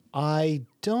I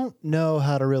don't know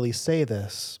how to really say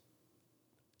this.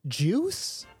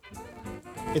 Juice?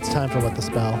 It's time for What the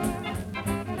Spell.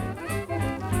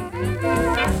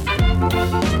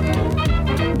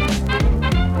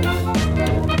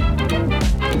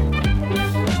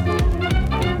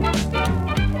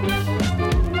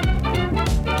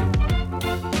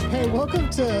 Hey, welcome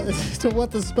to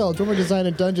What the Spell, Drummer Design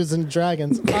and Dungeons and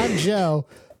Dragons. I'm Joe.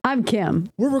 I'm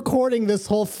Kim. We're recording this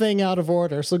whole thing out of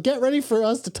order, so get ready for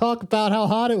us to talk about how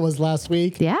hot it was last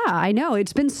week. Yeah, I know.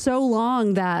 It's been so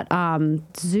long that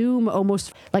Zoom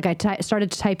almost, like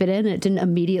started to type it in and it didn't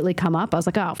immediately come up. I was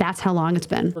like, oh, that's how long it's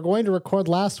been. We're going to record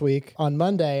last week on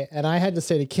Monday, and I had to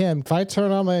say to Kim, if I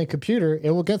turn on my computer,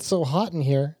 it will get so hot in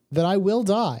here that I will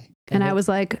die. And I was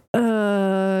like,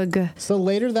 ugh. So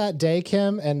later that day,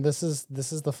 Kim, and this is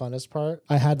the funnest part,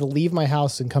 I had to leave my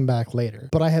house and come back later.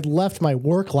 But I had left my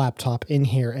work laptop in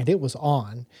here and it was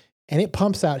on and it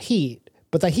pumps out heat,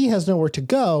 but the heat has nowhere to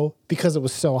go because it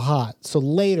was so hot. So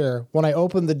later, when I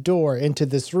opened the door into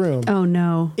this room, oh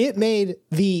no, it made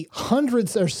the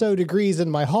hundreds or so degrees in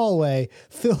my hallway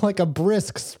feel like a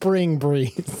brisk spring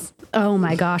breeze. Oh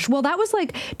my gosh. Well, that was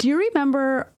like, do you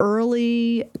remember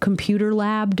early computer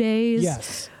lab days?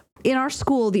 Yes. In our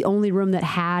school, the only room that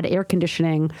had air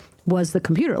conditioning was the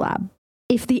computer lab.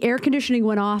 If the air conditioning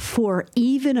went off for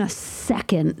even a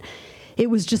second, it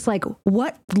was just like,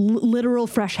 what literal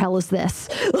fresh hell is this?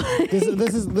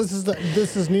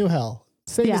 This is new hell.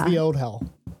 Same as the old hell,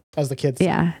 as the kids say.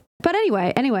 Yeah. But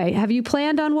anyway, have you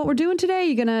planned on what we're doing today?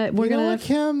 You know what,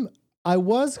 Kim? I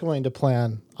was going to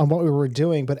plan on what we were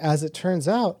doing, but as it turns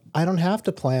out, I don't have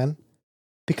to plan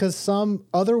because some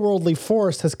otherworldly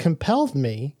force has compelled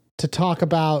me to talk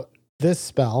about this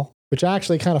spell, which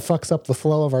actually kind of fucks up the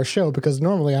flow of our show because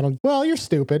normally I don't. Well, you're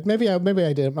stupid. Maybe I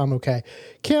did. I'm okay.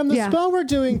 Kim, the spell we're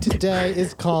doing today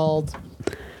is called.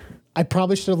 I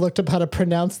probably should have looked up how to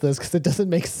pronounce this because it doesn't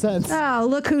make sense. Oh,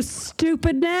 look who's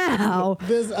stupid now.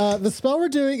 The spell we're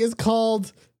doing is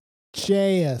called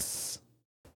Geas.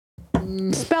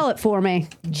 Spell it for me.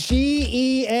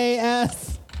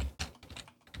 Geas.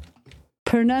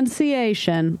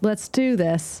 Pronunciation. Let's do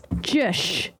this.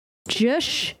 Jush.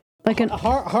 Like an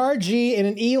hard G and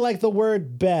an E like the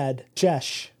word bed.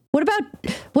 Jesh. What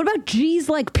about G's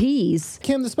like peas?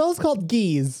 Kim, the spell is called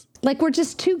Geas. Like we're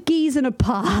just two geese in a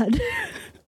pod.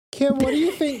 Kim, what do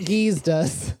you think Geas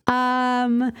does?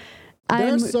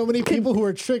 There are so many people who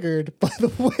are triggered by the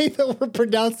way that we're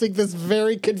pronouncing this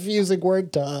very confusing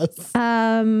word to us.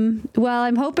 Well,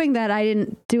 I'm hoping that I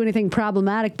didn't do anything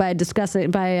problematic by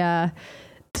describing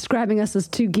us as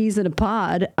two geese in a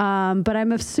pod. But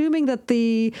I'm assuming that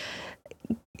the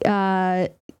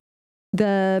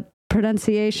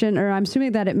pronunciation, or I'm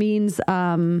assuming that it means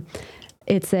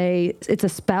it's a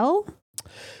spell.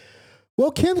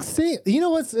 Well, Kim, see, you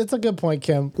know what's? It's a good point,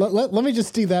 Kim. Let me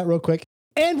just do that real quick.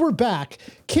 And we're back.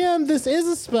 Kim, this is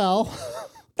a spell.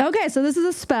 Okay, so this is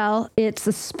a spell. It's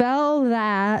a spell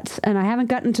that, and I haven't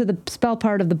gotten to the spell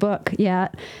part of the book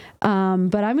yet, but I'm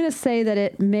going to say that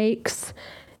it makes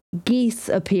geese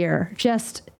appear,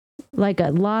 just like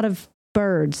a lot of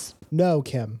birds. No,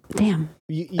 Kim. Damn.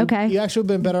 Okay. You actually have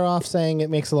been better off saying it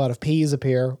makes a lot of peas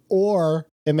appear, or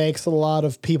it makes a lot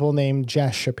of people named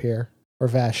Jesh appear. Or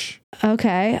Vesh.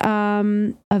 Okay.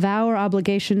 A vow or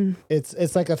obligation.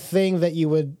 It's like a thing that you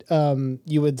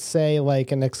would say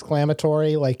like an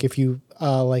exclamatory, like if you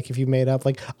made up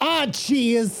like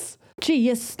Geas.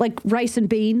 Geas, like rice and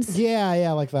beans.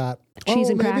 Yeah, like that.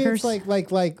 Cheese and crackers. Maybe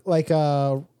it's like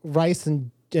rice and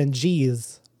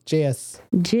Geas. Geas.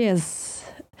 Geas.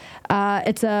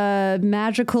 It's a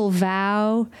magical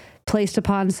vow placed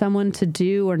upon someone to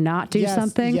do or not do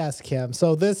something. Yes, Kim.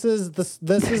 So this is the spell.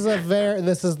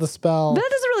 But that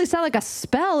doesn't really sound like a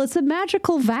spell. It's a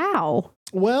magical vow.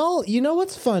 Well, you know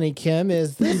what's funny, Kim,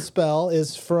 is this spell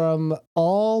is from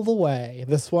all the way.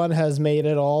 This one has made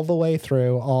it all the way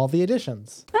through all the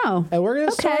editions. Oh. And we're going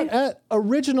to start at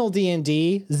original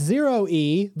D&D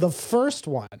 0E, the first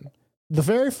one. The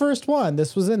very first one.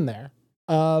 This was in there.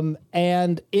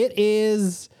 And it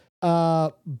is boy,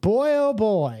 oh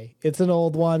boy, it's an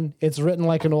old one. It's written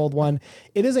like an old one.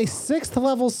 It is a 6th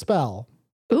level spell.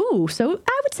 Ooh, so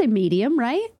I would say medium,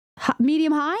 right?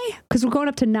 Medium high? Because we're going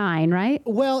up to 9, right?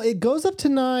 Well, it goes up to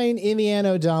 9 in the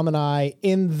Anno Domini.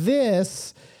 In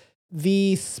this,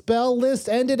 the spell list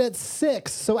ended at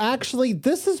 6. So actually,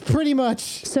 this is pretty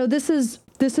much... So this is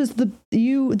This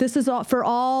is all for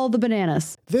all the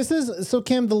bananas. So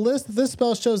Kim, the list that this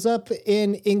spell shows up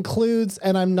in includes,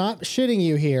 and I'm not shitting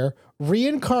you here,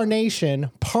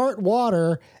 reincarnation, part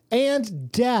water,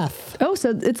 and death. Oh,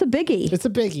 so it's a biggie. It's a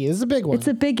biggie. It's a big one. It's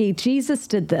a biggie. Jesus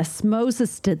did this.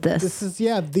 Moses did this.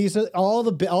 These are all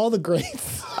the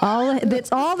greats.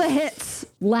 It's all the hits.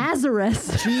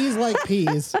 Lazarus. Cheese like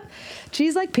peas.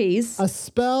 Cheese like peas. A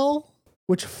spell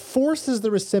which forces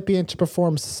the recipient to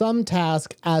perform some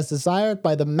task as desired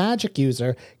by the magic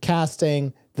user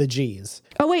casting the Geas.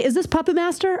 Oh, wait, is this Puppet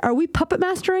Master? Are we Puppet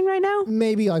Mastering right now?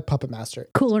 Maybe like Puppet Master.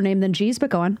 Cooler name than Geas, but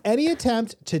go on. Any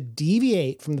attempt to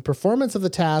deviate from the performance of the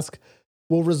task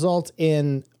will result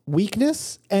in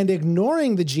weakness, and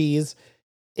ignoring the Geas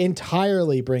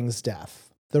entirely brings death.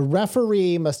 The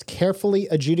referee must carefully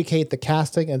adjudicate the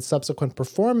casting and subsequent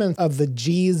performance of the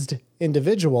Geased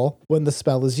individual when the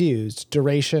spell is used.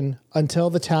 Duration until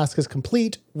the task is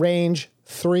complete. Range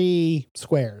 3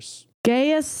 squares.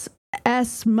 Geas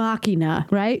es machina,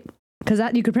 right? Because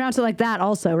that you could pronounce it like that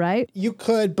also, right? You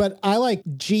could, but I like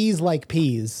Geas like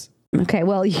peas. Okay,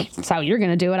 well, that's how you're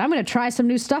going to do it. I'm going to try some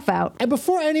new stuff out. And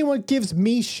before anyone gives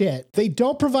me shit, they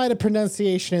don't provide a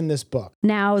pronunciation in this book.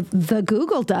 Now, the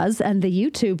Google does and the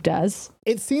YouTube does.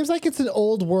 It seems like it's an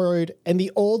old word, and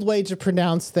the old way to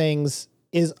pronounce things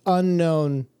is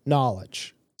unknown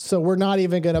knowledge. So we're not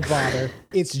even going to bother.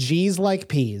 It's Geas like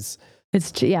peas.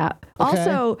 Yeah. Okay.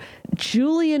 Also,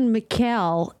 Julian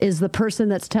Mikkel is the person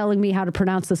that's telling me how to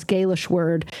pronounce this Gaelish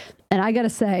word. And I got to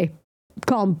say,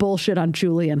 call him bullshit on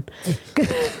Julian. See,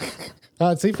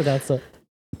 pronounce it.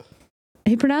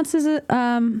 He pronounces it,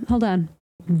 hold on.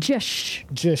 Jish.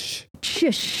 Jish.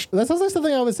 Jish. That sounds like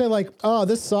something I would say like, oh,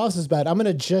 this sauce is bad. I'm going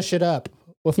to jish it up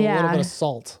with a little bit of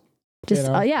salt. Just, you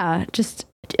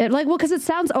know? Because it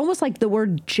sounds almost like the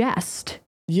word jest.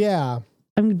 Yeah.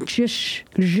 I'm just,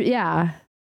 yeah.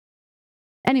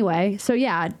 Anyway, so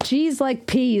yeah, Geas like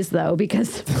peas though,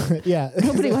 because yeah,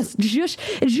 nobody wants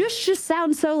it just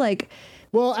sounds so like.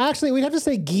 Well, actually, we'd have to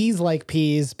say Geas like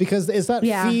peas because it's not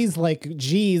fees like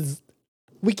Geas.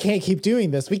 We can't keep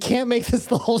doing this. We can't make this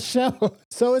the whole show.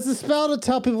 So it's a spell to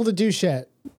tell people to do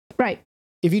shit. Right.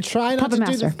 If you try not Puppet to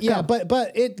Master, do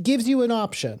but it gives you an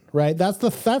option, right? That's the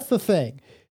thing.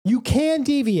 You can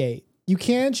deviate. You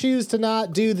can choose to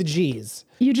not do the Geas.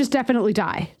 You just definitely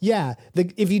die. Yeah.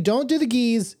 If you don't do the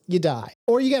Geas, you die.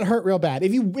 Or you get hurt real bad.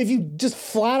 If you just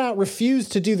flat out refuse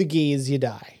to do the Geas, you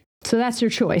die. So that's your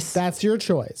choice. That's your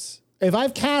choice. If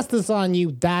I've cast this on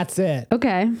you, that's it.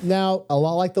 Okay. Now, a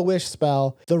lot like the wish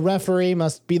spell, the referee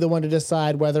must be the one to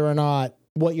decide whether or not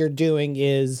what you're doing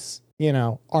is,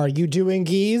 are you doing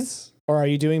Geas or are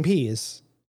you doing peas?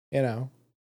 Or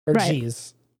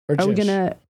Geas. Or are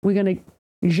jish. we gonna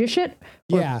jish it?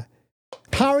 Yeah.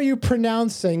 How are you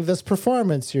pronouncing this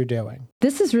performance you're doing?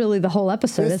 This is really the whole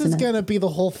episode, isn't it? This is going to be the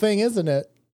whole thing, isn't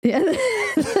it? Yeah.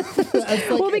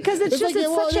 Well, because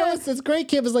it's great,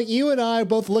 Kim. It's like you and I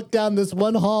both look down this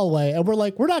one hallway and we're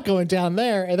like, we're not going down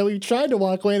there. And then we tried to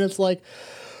walk away and it's like,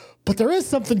 but there is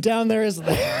something down there, isn't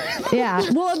there? Yeah.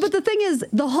 Well, but the thing is,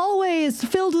 the hallway is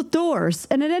filled with doors,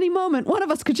 and at any moment, one of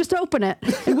us could just open it.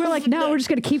 And we're like, no, we're just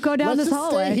going to keep going down this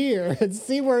hallway. Let's stay here and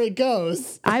see where it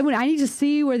goes. I need to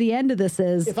see where the end of this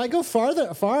is. If I go far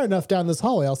enough down this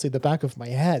hallway, I'll see the back of my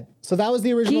head. So that was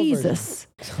the original version.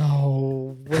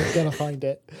 Oh, we're going to find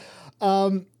it.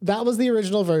 That was the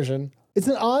original version. It's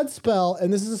an odd spell,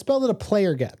 and this is a spell that a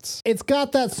player gets. It's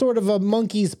got that sort of a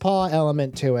monkey's paw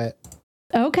element to it.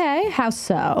 Okay, how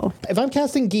so? If I'm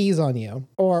casting Geas on you,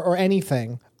 or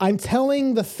anything, I'm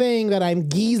telling the thing that I'm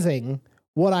geasing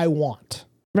what I want.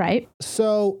 Right.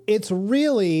 So it's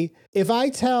really, if I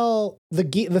tell the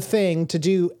thing to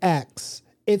do X,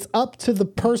 it's up to the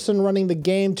person running the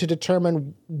game to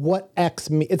determine what X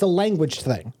means. It's a language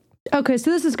thing. Okay,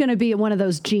 so this is going to be one of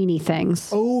those genie things.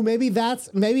 Oh, maybe that's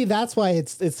why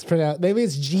it's pronounced. Maybe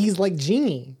it's Geas like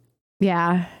genie.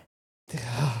 Yeah.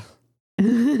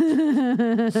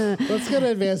 Let's go to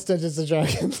Advanced Dungeons and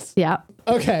Dragons. Yeah.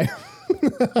 Okay.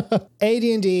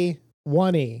 AD&D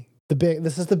 1E.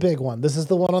 This is the big one. This is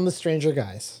the one on the Stranger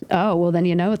Guys. Oh, well then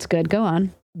it's good. Go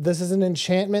on. This is an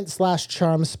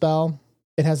enchantment/charm spell.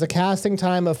 It has a casting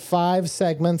time of 5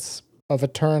 segments of a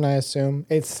turn, I assume.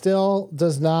 It still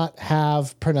does not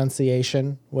have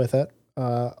pronunciation with it.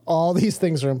 All these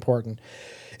things are important.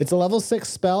 It's a level 6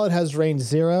 spell. It has range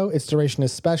 0. Its duration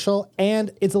is special. And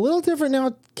it's a little different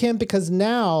now, Kim, because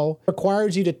now it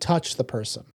requires you to touch the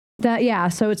person.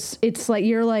 So it's like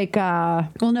you're like,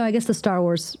 well, no, I guess the Star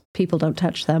Wars people don't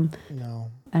touch them. No.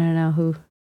 I don't know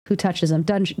who touches them.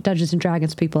 Dungeons and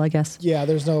Dragons people, I guess. Yeah,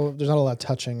 there's not a lot of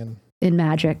touching in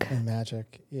magic. In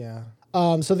magic, yeah.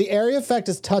 So the area effect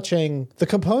is touching. The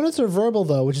components are verbal,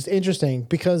 though, which is interesting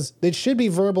because it should be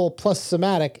verbal plus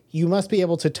somatic. You must be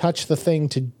able to touch the thing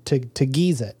to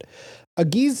Geas it. A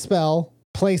Geas spell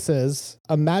places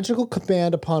a magical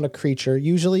command upon a creature,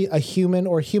 usually a human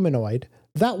or humanoid.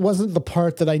 That wasn't the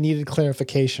part that I needed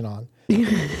clarification on.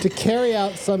 To carry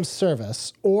out some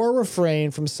service or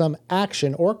refrain from some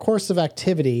action or course of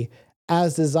activity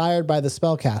as desired by the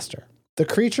spellcaster. The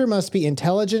creature must be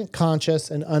intelligent, conscious,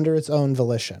 and under its own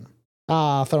volition.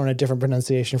 I'll throw in a different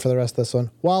pronunciation for the rest of this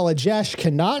one. While a Geas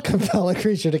cannot compel a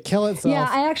creature to kill itself. Yeah,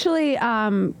 I actually,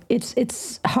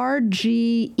 it's hard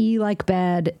G, E like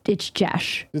bed. It's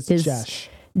Geas. It's Geas.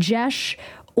 Geas,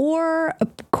 or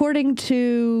according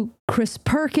to Chris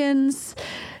Perkins,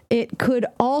 it could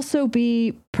also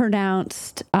be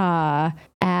pronounced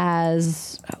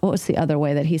as, what was the other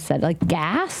way that he said? Like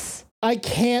gas? I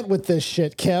can't with this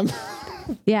shit, Kim.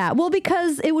 Yeah, well,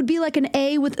 because it would be like an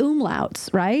A with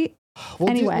umlauts, right?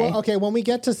 Anyway. Okay, when we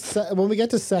get to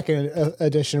second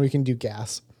edition, we can do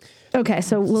gas. Okay,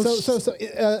 so we'll...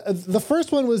 the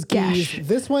first one was Geas.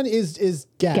 This one is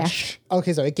Geas.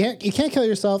 Okay, so you can't kill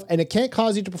yourself, and it can't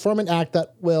cause you to perform an act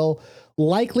that will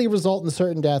likely result in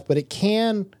certain death, but it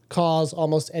can cause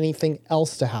almost anything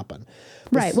else to happen.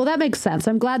 Right. Well, that makes sense.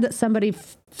 I'm glad that somebody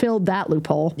filled that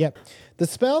loophole. Yep. The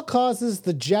spell causes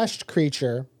the Geas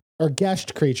creature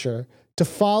to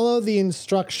follow the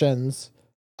instructions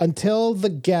until the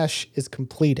Geas is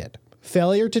completed.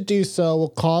 Failure to do so will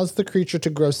cause the creature to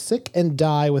grow sick and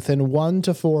die within 1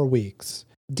 to 4 weeks.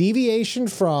 Deviation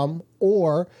from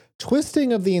or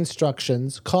twisting of the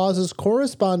instructions causes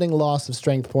corresponding loss of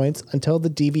strength points until the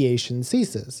deviation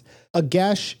ceases. A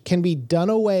Geas can be done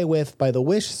away with by the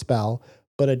wish spell,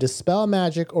 but a dispel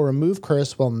magic or remove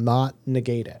curse will not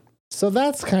negate it. So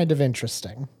that's kind of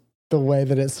interesting, the way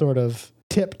that it sort of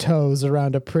tiptoes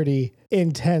around a pretty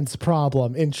intense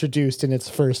problem introduced in its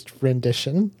first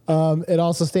rendition. It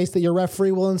also states that your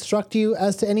referee will instruct you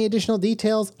as to any additional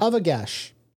details of a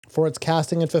Geas. For its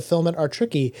casting and fulfillment are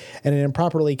tricky, and an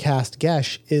improperly cast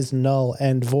Geas is null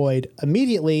and void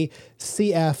immediately.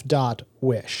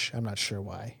 cf.wish. I'm not sure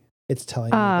why it's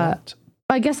telling me that.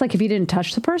 I guess like if you didn't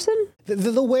touch the person?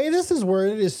 The way this is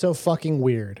worded is so fucking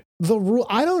weird.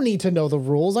 I don't need to know the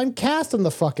rules. I'm casting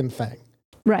the fucking thing.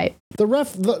 Right. The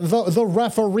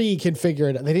referee can figure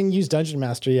it out. They didn't use Dungeon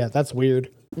Master yet. That's weird.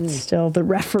 Still the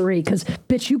referee, because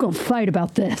bitch, you gonna fight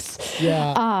about this.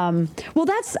 Yeah. Well,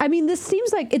 it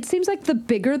seems like the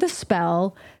bigger the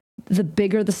spell, the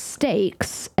bigger the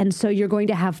stakes. And so you're going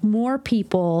to have more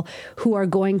people who are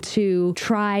going to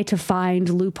try to find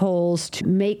loopholes to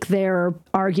make their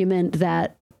argument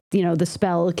that, the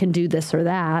spell can do this or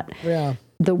that. Yeah.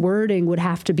 The wording would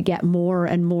have to get more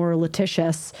and more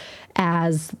litigious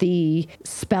as the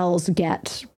spells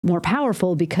get more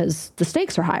powerful because the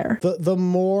stakes are higher.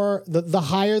 The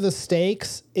higher the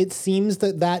stakes, it seems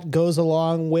that goes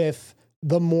along with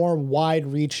the more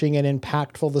wide-reaching and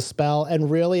impactful the spell.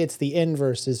 And really, it's the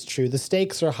inverse is true. The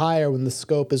stakes are higher when the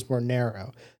scope is more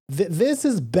narrow. This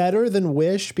is better than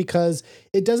Wish because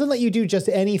it doesn't let you do just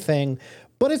anything.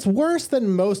 But it's worse than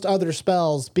most other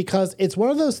spells because it's one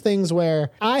of those things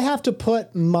where I have to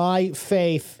put my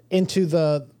faith into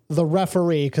the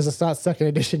referee, because it's not second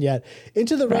edition yet,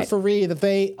 into the referee that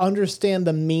they understand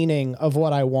the meaning of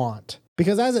what I want.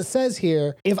 Because as it says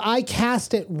here, if I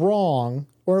cast it wrong,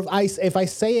 or if I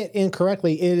say it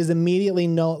incorrectly, it is immediately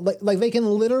known. Like they can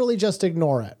literally just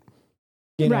ignore it.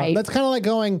 Right. That's kind of like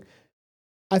going,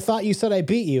 I thought you said I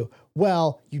beat you.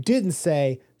 Well, you didn't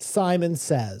say Simon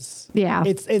says. Yeah.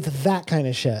 It's that kind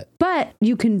of shit. But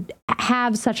you can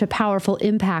have such a powerful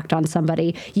impact on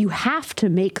somebody. You have to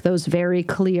make those very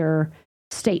clear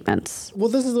statements. Well,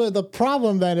 this is the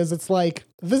problem then is it's like,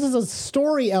 this is a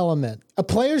story element. A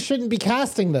player shouldn't be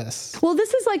casting this. Well,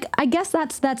 this is like, I guess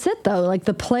that's it though. Like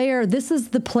this is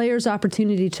the player's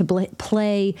opportunity to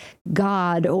play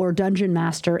God or Dungeon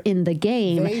Master in the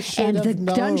game. They should have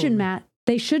known.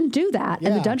 They shouldn't do that. Yeah.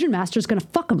 And the Dungeon Master is going to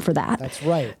fuck them for that. That's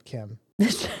right, Kim.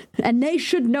 And they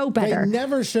should know better. They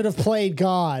never should have played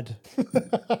God.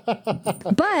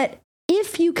 But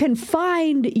if you can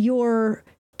find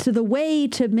the way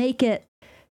to make it,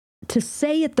 to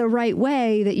say it the right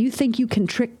way that you think you can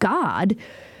trick God,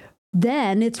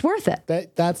 then it's worth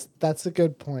it. That's a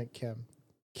good point, Kim.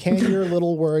 Can your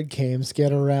little word games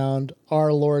get around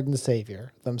our Lord and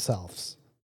Savior themselves?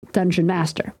 Dungeon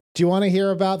Master. Do you want to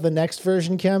hear about the next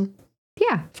version, Kim?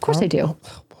 Yeah, of course I do.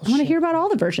 I want to hear about all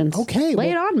the versions. Okay.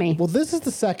 Lay it on me. Well, this is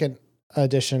the second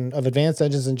edition of Advanced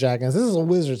Dungeons & Dragons. This is a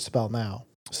wizard spell now.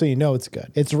 So you know it's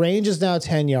good. Its range is now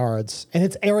 10 yards, and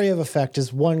its area of effect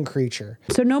is 1 creature.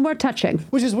 So no more touching.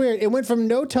 Which is weird. It went from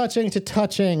no touching to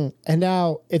touching, and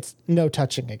now it's no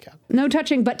touching again. No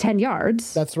touching, but 10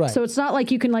 yards. That's right. So it's not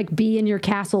like you can like be in your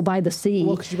castle by the sea.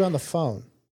 Well, because you'd be on the phone.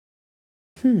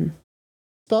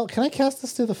 Spell, can I cast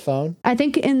this through the phone? I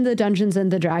think in the Dungeons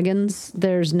and the Dragons,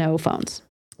 there's no phones.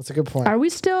 That's a good point. Are we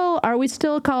still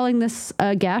calling this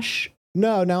a Gesh?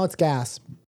 No, now it's gas.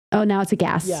 Oh, now it's a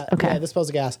gas. Yeah, Okay. Yeah, this spell's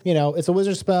a gas. You know, it's a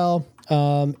wizard spell.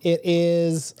 It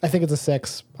is, I think it's a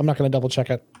 6. I'm not going to double check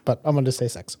it, but I'm going to say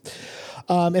 6.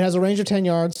 It has a range of 10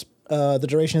 yards. The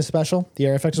duration is special. The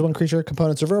area effect is 1 creature.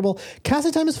 Components are verbal.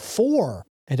 Casting time is 4.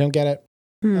 I don't get it.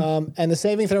 And the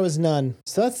saving throw is none.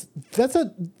 So that's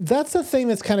a thing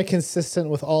that's kind of consistent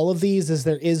with all of these is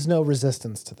there is no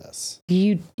resistance to this.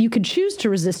 You could choose to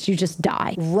resist, you just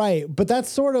die. Right, but that's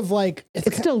sort of like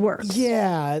It still works.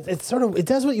 Yeah, it's sort of it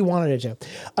does what you wanted it to.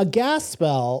 A gas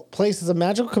spell places a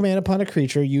magical command upon a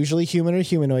creature, usually human or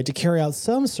humanoid, to carry out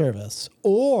some service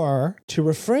or to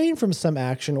refrain from some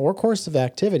action or course of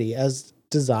activity as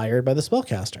desired by the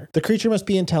spellcaster. The creature must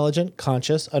be intelligent,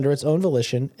 conscious, under its own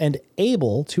volition, and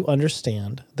able to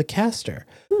understand the caster.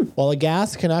 While a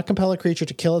gas cannot compel a creature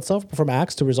to kill itself or perform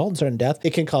acts to result in certain death,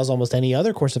 it can cause almost any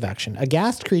other course of action. A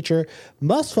gassed creature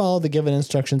must follow the given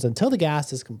instructions until the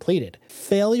gas is completed.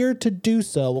 Failure to do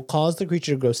so will cause the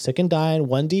creature to grow sick and die in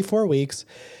 1d4 weeks.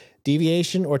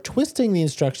 Deviation or twisting the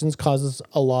instructions causes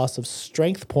a loss of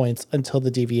strength points until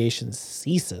the deviation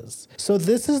ceases. So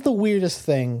this is the weirdest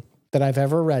thing that I've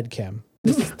ever read, Kim.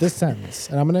 This sentence,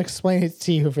 and I'm going to explain it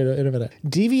to you in a minute.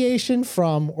 Deviation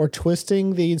from or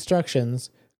twisting the instructions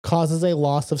causes a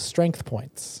loss of strength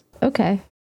points. Okay.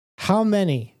 How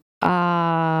many? 1?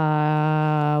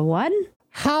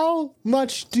 How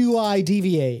much do I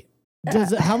deviate?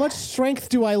 How much strength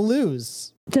do I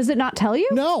lose? Does it not tell you?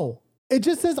 No. It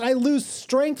just says I lose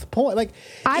strength point. Like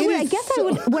I guess I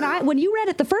would when you read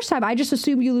it the first time, I just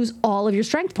assumed you lose all of your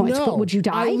strength points. No, but would you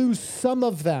die? I lose some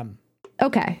of them.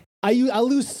 Okay. I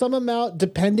lose some amount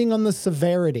depending on the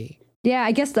severity. Yeah,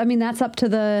 I guess, I mean, that's up to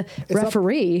the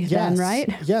referee then,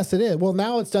 right? Yes, it is. Well,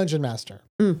 now it's Dungeon Master.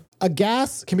 A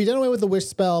gas can be done away with the wish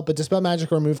spell, but dispel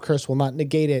magic or remove curse will not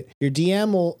negate it. Your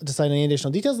DM will decide any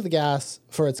additional details of the gas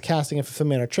for its casting if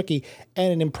fulfillment are tricky,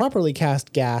 and an improperly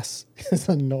cast gas is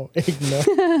annoying.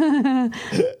 I'm going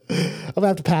to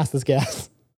have to pass this gas.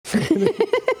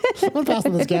 I'm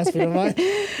passing this gas for you, am I?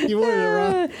 You wanted it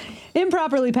wrong.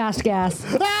 Improperly passed gas.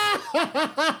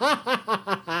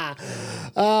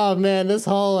 Oh, man, this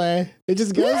hallway. It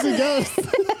just goes and goes.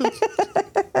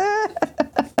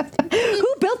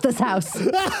 Who built this house?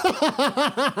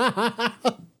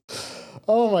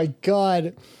 Oh, my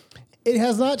God. It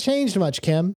has not changed much,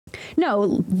 Kim.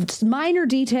 No, minor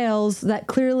details that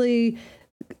clearly...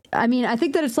 I mean, I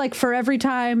think that it's like for every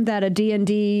time that a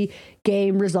D&D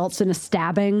game results in a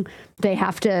stabbing, they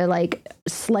have to like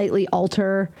slightly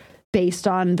alter based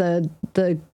on the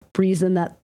reason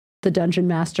that the dungeon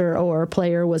master or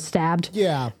player was stabbed.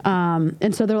 Yeah.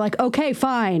 And so they're like, okay,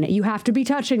 fine. You have to be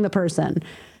touching the person.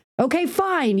 Okay,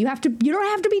 fine. You don't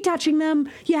have to be touching them.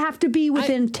 You have to be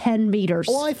within 10 meters.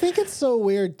 Well, I think it's so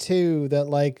weird too that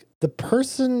like the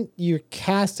person you're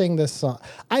casting this on,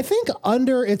 I think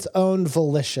under its own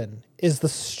volition is the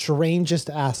strangest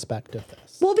aspect of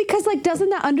this. Well, because like, doesn't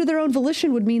that under their own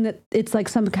volition would mean that it's like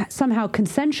somehow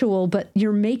consensual, but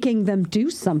you're making them do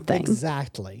something.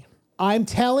 Exactly. I'm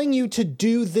telling you to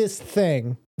do this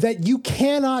thing that you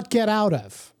cannot get out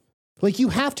of. Like you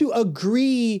have to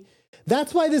agree.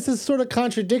 That's why this is sort of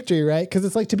contradictory, right? Because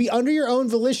it's like to be under your own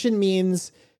volition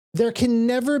means there can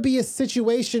never be a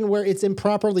situation where it's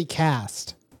improperly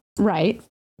cast. Right.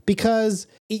 Because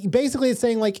basically it's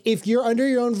saying like, if you're under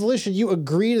your own volition, you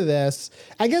agree to this.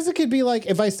 I guess it could be like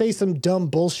if I say some dumb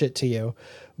bullshit to you,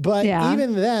 but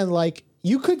even then, like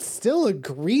you could still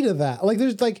agree to that. Like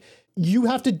there's like, you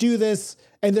have to do this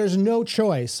and there's no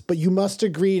choice, but you must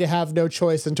agree to have no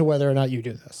choice into whether or not you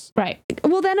do this. Right.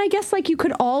 Well, then I guess like you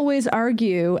could always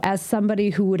argue as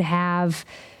somebody who would have,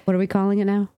 what are we calling it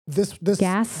now? This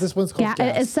gas. This one's called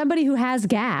gas. As somebody who has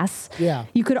gas, yeah,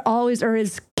 you could always, or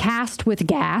is cast with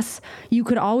gas, you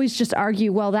could always just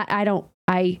argue, well, that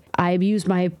I use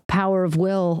my power of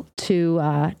will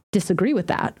to disagree with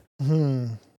that.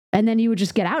 And then you would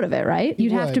just get out of it, right?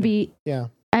 You'd have to be. Yeah.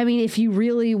 I mean, if you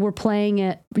really were playing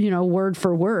it, word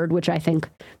for word, which I think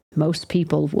most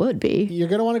people would be. You're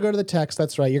going to want to go to the text.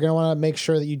 That's right. You're going to want to make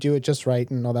sure that you do it just right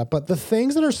and all that. But the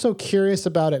things that are so curious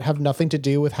about it have nothing to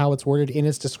do with how it's worded in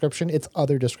its description. It's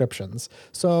other descriptions.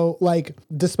 So like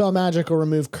dispel magic or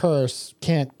remove curse,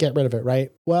 can't get rid of it, right?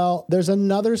 Well, there's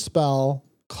another spell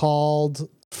called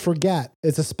forget.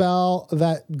 It's a spell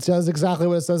that does exactly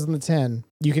what it says in the tin.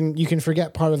 You can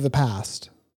forget part of the past,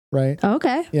 right?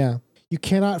 Okay. Yeah. You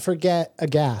cannot forget a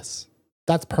gas.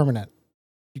 That's permanent.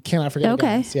 You cannot forget a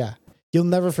gas. Yeah. You'll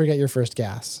never forget your first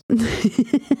gas.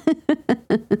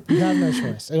 You have no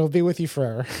choice. It'll be with you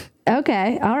forever.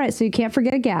 Okay. All right. So you can't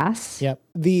forget a gas. Yep.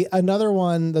 Another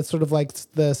one that's sort of like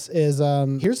this is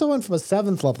here's the one from a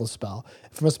 7th level spell,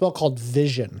 from a spell called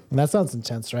Vision. And that sounds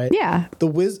intense, right? Yeah. The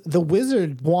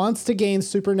wizard wants to gain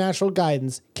supernatural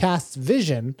guidance, casts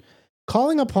Vision,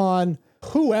 calling upon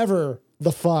whoever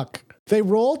the fuck. They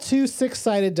roll 2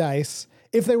 6-sided dice.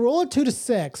 If they roll a 2 to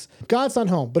 6, God's not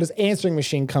home, but his answering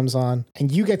machine comes on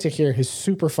and you get to hear his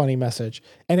super funny message.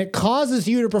 And it causes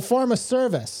you to perform a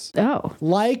service. Oh.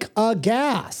 Like a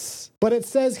gas. But it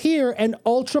says here, an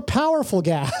ultra powerful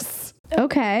gas.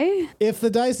 Okay. If the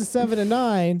dice is 7 and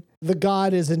 9, the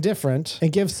god is indifferent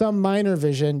and gives some minor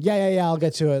vision. Yeah, I'll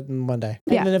get to it in one day.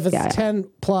 And then if it's 10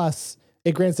 plus,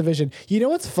 it grants a vision. You know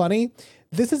what's funny?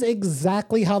 This is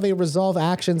exactly how they resolve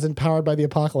actions empowered by the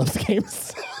Apocalypse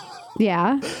games.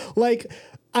 Yeah. Like,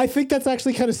 I think that's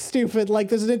actually kind of stupid. Like,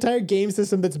 there's an entire game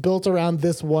system that's built around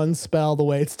this one spell, the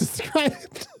way it's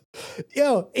described.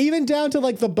 Even down to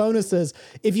like the bonuses.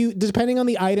 If you, depending on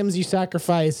the items you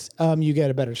sacrifice, you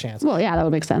get a better chance. Well, yeah, that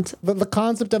would make sense. But the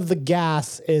concept of the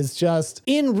gas is just,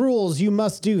 in rules, you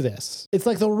must do this. It's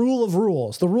like the rule of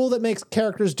rules. The rule that makes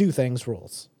characters do things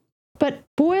rules. But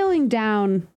boiling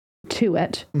down to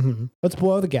it. Mm-hmm. Let's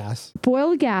boil the gas.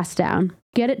 Boil the gas down.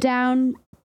 Get it down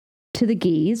to the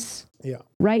Geas. Yeah.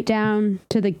 Right down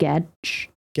to the Getch.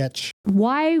 Getch.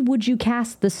 Why would you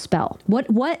cast this spell?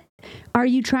 What are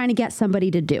you trying to get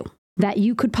somebody to do that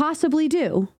you could possibly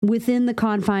do within the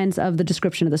confines of the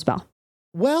description of the spell?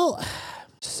 Well,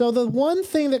 so the one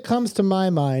thing that comes to my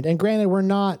mind, and granted,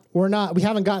 we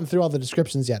haven't gotten through all the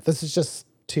descriptions yet. This is just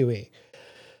 2E.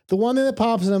 The one thing that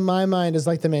pops into my mind is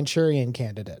like the Manchurian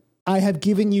Candidate. I have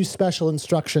given you special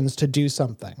instructions to do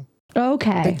something.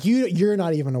 Okay. That you're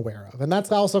not even aware of. And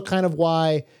that's also kind of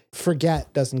why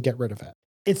forget doesn't get rid of it.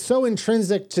 It's so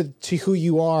intrinsic to who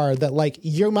you are that like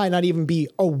you might not even be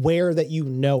aware that you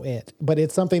know it, but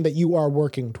it's something that you are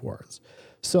working towards.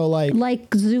 So like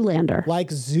Zoolander. Like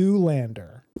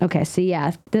Zoolander. Okay, see,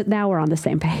 yeah, now we're on the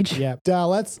same page. Yeah.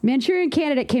 Manchurian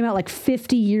Candidate came out like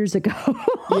 50 years ago.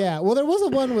 Yeah, well, there was a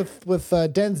one with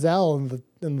Denzel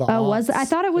in the Oh, was it? I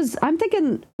thought it was, I'm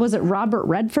thinking, was it Robert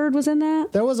Redford was in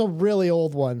that? There was a really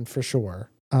old one for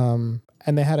sure. And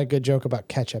they had a good joke about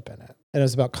ketchup in it. And it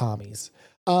was about commies.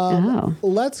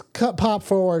 Let's pop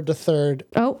forward to 3rd.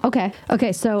 Oh, okay.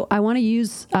 Okay, so I want to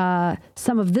use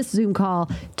some of this Zoom call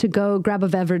to go grab a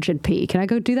beverage and pee. Can I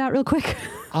go do that real quick?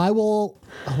 I will.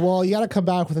 Well, you got to come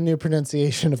back with a new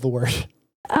pronunciation of the word.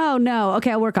 Oh, no.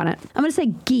 Okay, I'll work on it. I'm going to say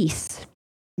geese.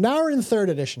 Now we're in 3rd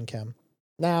edition, Kim.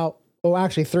 Now,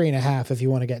 actually 3.5 if you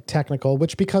want to get technical,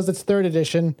 which because it's 3rd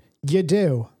edition, you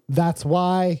do. That's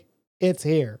why it's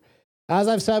here. As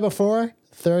I've said before,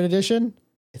 3rd edition,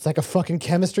 it's like a fucking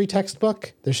chemistry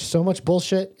textbook. There's so much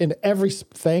bullshit in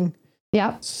everything.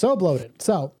 Yeah. So bloated.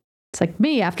 So. It's like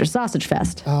me after Sausage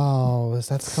Fest. Oh,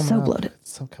 that's coming up. So bloated.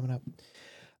 So coming up.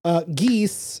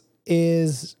 Geas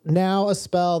is now a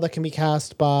spell that can be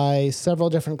cast by several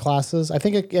different classes. I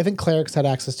think clerics had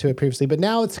access to it previously, but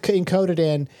now it's encoded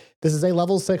in. This is a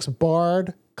level 6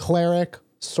 bard, cleric,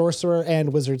 sorcerer,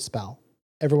 and wizard spell.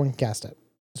 Everyone can cast it.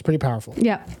 It's pretty powerful.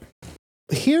 Yeah.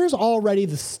 Here's already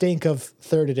the stink of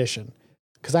 3rd edition,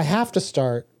 because I have to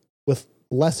start with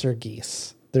lesser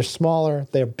geese. They're smaller.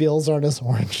 Their bills aren't as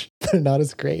orange. They're not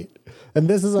as great. And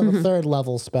this is a 3rd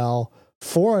level spell.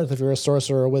 4th if you're a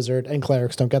sorcerer or a wizard, and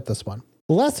clerics don't get this one.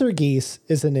 Lesser geese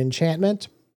is an enchantment,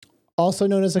 also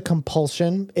known as a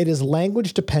compulsion. It is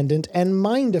language dependent and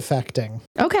mind affecting.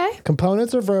 Okay.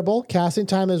 Components are verbal. Casting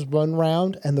time is 1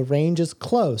 round, and the range is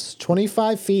close.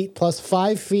 25 feet plus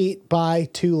 5 feet by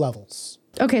 2 levels.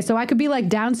 Okay, so I could be like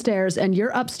downstairs and you're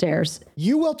upstairs.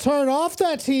 You will turn off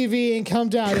that TV and come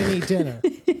down and eat dinner.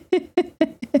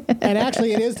 And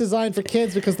actually, it is designed for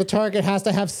kids because the target has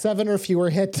to have 7 or fewer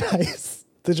hit dice.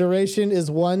 The duration is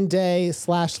 1 day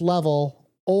 /level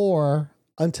or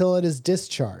until it is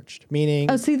discharged,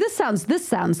 meaning... Oh, see, this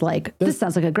sounds like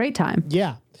a great time.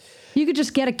 Yeah. You could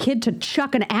just get a kid to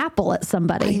chuck an apple at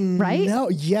somebody, right? No,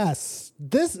 yes.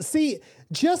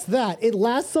 Just that. It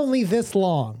lasts only this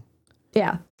long.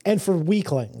 Yeah. And for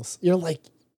weaklings, you're like,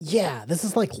 yeah, this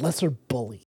is like lesser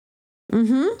bully.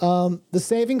 Mm-hmm. The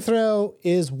saving throw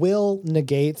is will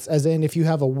negates, as in if you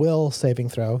have a will saving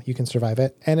throw, you can survive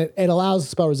it. And it allows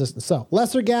spell resistance. So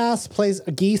lesser geese plays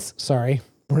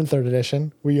We're in 3rd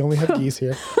edition. We only have geese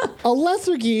here. A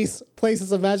lesser geese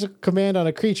places a magical command on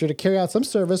a creature to carry out some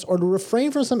service or to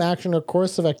refrain from some action or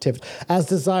course of activity as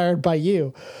desired by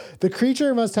you. The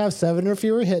creature must have 7 or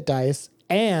fewer hit dice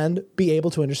and be able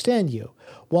to understand you.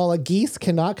 While a geese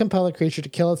cannot compel a creature to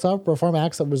kill itself or perform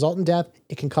acts that result in death,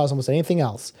 it can cause almost anything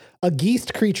else. A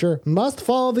geese creature must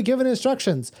follow the given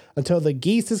instructions until the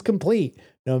geese is complete,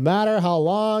 no matter how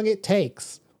long it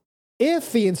takes.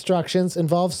 If the instructions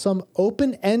involve some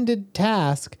open-ended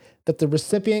task that the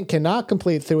recipient cannot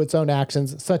complete through its own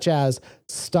actions, such as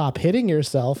stop hitting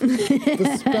yourself,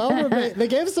 the spell they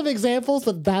gave some examples,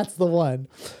 but that's the one.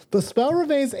 The spell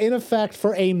remains in effect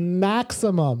for a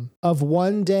maximum of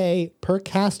 1 day per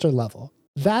caster level.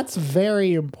 That's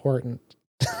very important.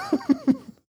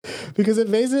 Because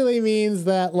it basically means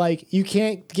that, like, you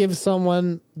can't give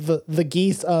someone the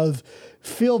geese of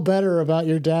feel better about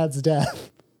your dad's death.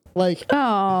 Like, you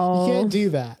can't do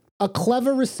that. A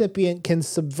clever recipient can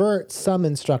subvert some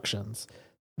instructions.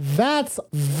 That's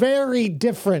very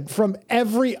different from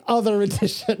every other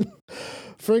edition.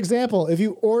 For example, if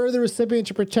you order the recipient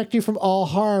to protect you from all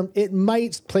harm, it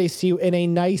might place you in a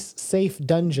nice, safe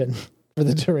dungeon for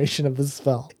the duration of the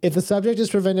spell. If the subject is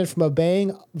prevented from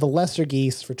obeying the lesser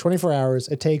geese for 24 hours,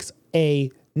 it takes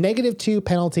a -2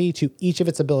 penalty to each of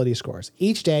its ability scores.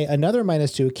 Each day, another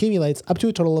 -2 accumulates up to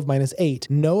a total of -8.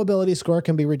 No ability score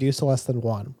can be reduced to less than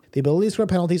 1. The ability score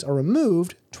penalties are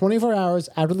removed 24 hours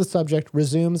after the subject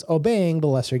resumes obeying the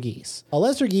lesser geese. A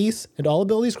lesser geese and all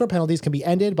ability score penalties can be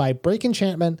ended by break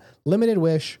enchantment, limited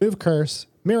wish, move curse,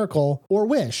 miracle, or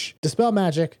wish. Dispel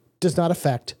magic does not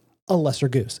affect a lesser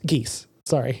geese.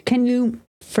 Sorry. Can you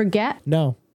forget?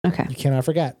 No. Okay. You cannot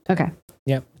forget. Okay.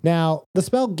 Yep. Now, the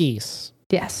spell geese.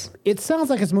 Yes. It sounds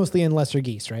like it's mostly in lesser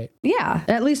geese, right? Yeah,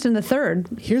 at least in the 3rd.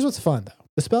 Here's what's fun, though.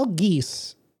 The spell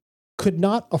geese could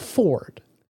not afford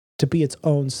to be its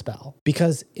own spell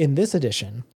because in this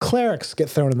edition, clerics get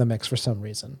thrown in the mix for some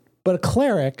reason. But a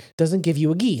cleric doesn't give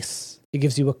you a geese. It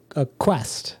gives you a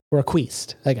quest or a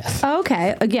quest, I guess. Oh,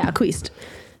 okay. Yeah, a quest.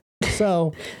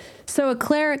 So a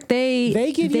cleric, they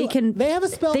have a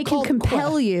spell they called can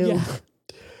compel quest. you Yeah.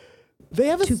 They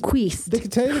have to quest. They can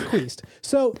tell you to quest.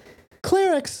 So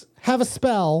clerics have a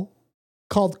spell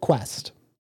called quest.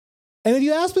 And if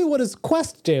you ask me what does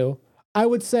quest do, I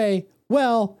would say,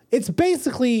 well, it's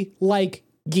basically like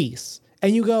geese.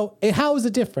 And you go, how is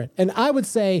it different? And I would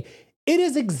say, it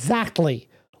is exactly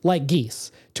like geese.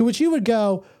 To which you would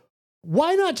go,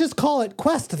 why not just call it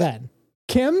quest then?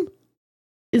 Kim?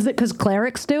 Is it because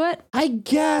clerics do it? I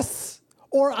guess.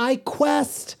 Or I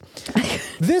quest.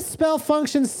 This spell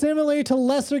functions similarly to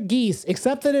lesser geese,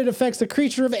 except that it affects a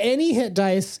creature of any hit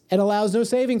dice and allows no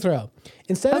saving throw.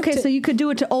 So you could do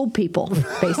it to old people,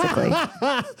 basically.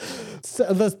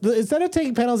 Instead of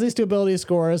taking penalties to ability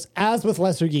scores, as with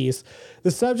lesser geese,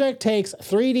 the subject takes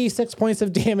 3d6 points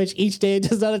of damage each day and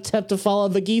does not attempt to follow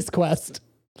the geese quest.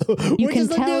 Which is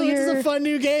a fun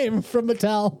new game from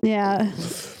Mattel. Yeah.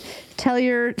 Tell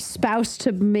your spouse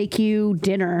to make you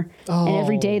dinner, and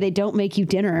every day they don't make you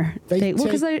dinner.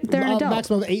 Because they're an adult.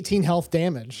 Maximum of 18 health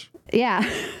damage. Yeah.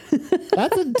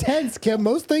 That's intense, Kim.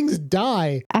 Most things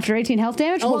die. After 18 health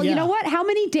damage? Oh, well, yeah. You know what? How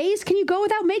many days can you go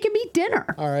without making me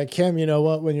dinner? All right, Kim, you know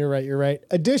what? When you're right, you're right.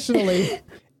 Additionally,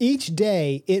 each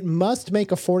day it must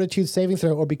make a fortitude saving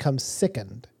throw or become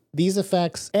sickened. These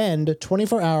effects end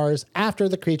 24 hours after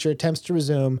the creature attempts to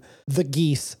resume the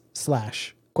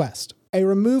geese/quest. A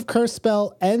remove curse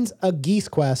spell ends a geese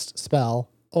quest spell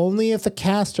only if the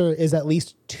caster is at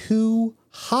least 2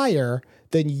 higher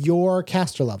than your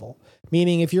caster level.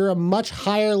 Meaning if you're a much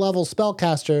higher level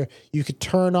spellcaster, you could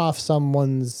turn off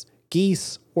someone's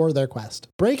geese or their quest.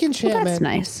 Break enchantment. Well, that's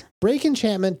nice. Break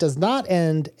enchantment does not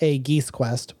end a geese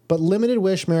quest, but limited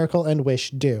wish, miracle, and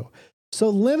wish do. So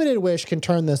limited wish can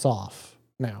turn this off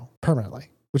now permanently,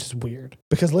 which is weird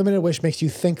because limited wish makes you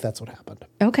think that's what happened.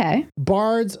 Okay.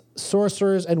 Bards,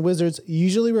 sorcerers, and wizards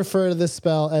usually refer to this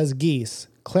spell as geese.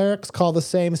 Clerics call the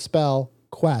same spell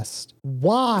quest.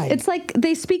 Why? It's like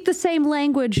they speak the same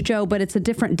language, Joe, but it's a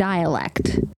different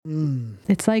dialect.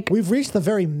 It's like we've reached the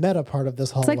very meta part of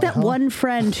this hallway. It's like that one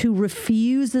friend who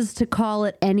refuses to call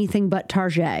it anything but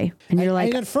Tarjay. And you're like...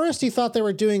 And at first you thought they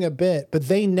were doing a bit, but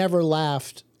they never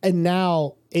laughed. And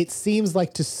now it seems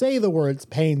like to say the words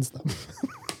pains them.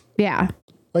 Yeah.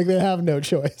 Like they have no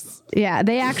choice. Yeah,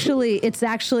 they've been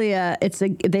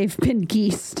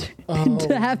geesed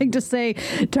into having to say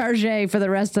Tarjay for the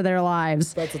rest of their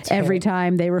lives. Every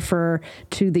time they refer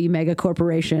to the mega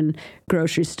corporation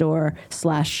grocery store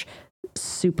 /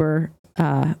 super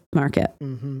market.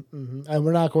 And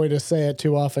we're not going to say it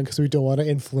too often because we don't want to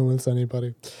influence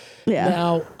anybody. Yeah.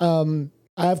 Now,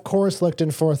 I, of course, looked in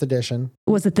 4th edition.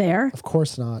 Was it there? Of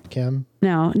course not, Kim.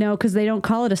 No, because they don't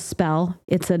call it a spell.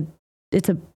 It's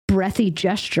a breathy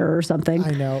gesture or something.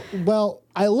 I know. Well,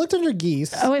 I looked under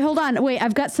Geas. Oh, wait, hold on. Wait,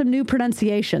 I've got some new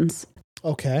pronunciations.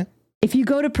 Okay. If you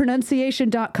go to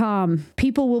pronunciation.com,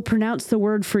 people will pronounce the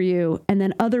word for you, and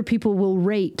then other people will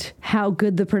rate how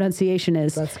good the pronunciation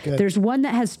is. That's good. There's one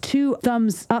that has 2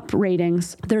 thumbs up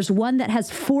ratings. There's one that has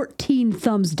 14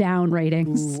 thumbs down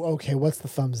ratings. Ooh, okay, what's the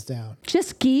thumbs down?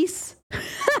 Just Geas.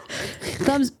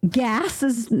 Gas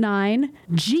is 9.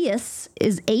 Geas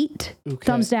is 8. Okay.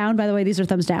 Thumbs down. By the way, these are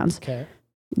thumbs downs. Okay.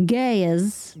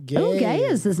 Geas. Oh,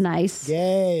 Geas is nice.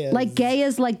 Geas. Like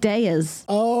Geas, like Deas.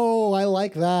 Oh, I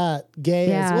like that. Geas.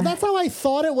 Yeah. Well, that's how I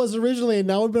thought it was originally, and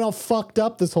now I've been all fucked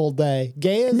up this whole day.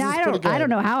 Geas No, is pretty good. I don't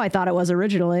know how I thought it was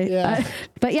originally. Yeah.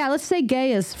 But yeah, let's say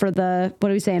Geas for the, what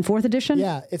are we saying, 4th edition?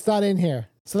 Yeah, it's not in here.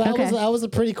 So that was a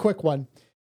pretty quick one.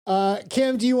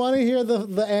 Kim, do you want to hear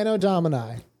the Anno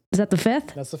Domini? Is that the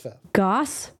 5th? That's the 5th.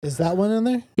 Goss? Is that one in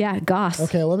there? Yeah, Goss.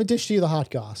 Okay, let me dish you the hot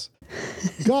goss.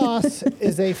 Goss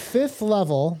is a 5th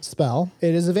level spell.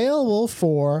 It is available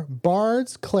for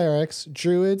bards, clerics,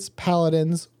 druids,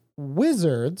 paladins,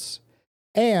 wizards,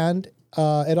 and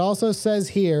it also says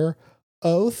here,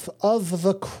 Oath of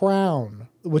the Crown,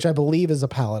 which I believe is a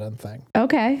paladin thing.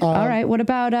 Okay. All right. What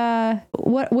about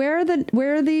where are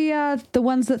the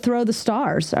ones that throw the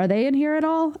stars? Are they in here at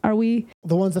all? Are we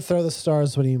The ones that throw the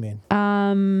stars, what do you mean?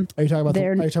 Are you talking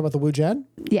about the Wu Jen?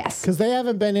 Yes. Because they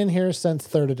haven't been in here since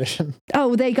 3rd edition.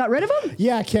 Oh, they got rid of them?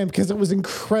 Yeah, Kim, because it was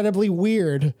incredibly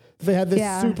weird. They had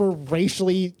this super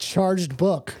racially charged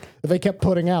book that they kept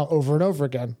putting out over and over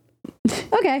again.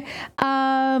 Okay.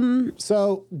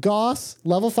 So Goss,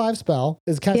 level 5 spell,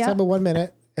 is cast time in 1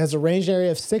 minute. Has a range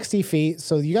area of 60 feet.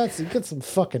 So you got some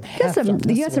fucking heft on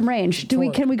this You got some one. range.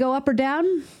 Can we go up or down?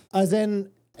 As in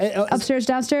Upstairs,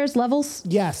 downstairs, levels?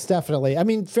 yes, definitely. I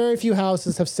mean, very few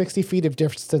houses have 60 feet of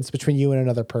distance between you and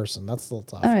another person. That's a little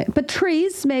tough. All right. But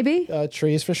trees, maybe.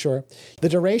 Trees for sure. The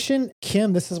duration,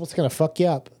 Kim, this is what's going to fuck you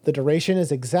up. The duration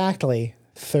is exactly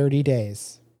 30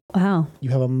 days. Wow. You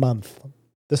have a month.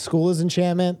 The school is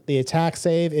enchantment. The attack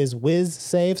save is whiz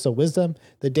save, so wisdom.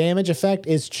 The damage effect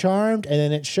is charmed, and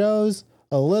then it shows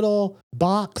a little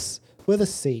box with a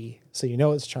C, so you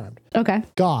know it's charmed. Okay.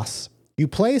 Goss. You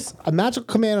place a magical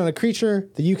command on a creature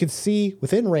that you can see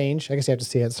within range. I guess you have to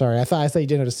see it. Sorry, I thought you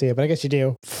didn't have to see it, but I guess you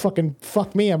do. Fucking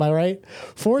fuck me, am I right?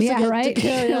 Forcing it right. to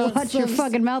carry out Watch your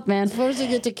fucking mouth, man.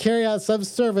 Forcing it to carry out some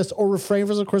service or refrain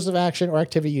from some course of action or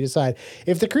activity you decide.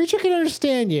 If the creature can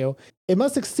understand you, it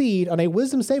must succeed on a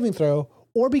wisdom saving throw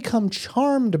or become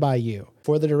charmed by you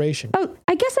for the duration. Oh,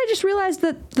 I guess I just realized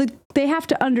that they have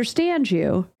to understand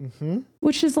you,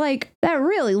 which is like, that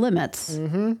really limits.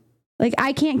 Like,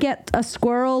 I can't get a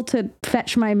squirrel to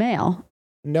fetch my mail.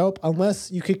 Nope,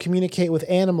 unless you could communicate with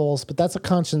animals, but that's a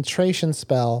concentration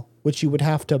spell, which you would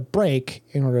have to break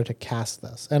in order to cast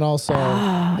this. And also,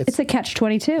 it's a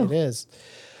catch-22. It is.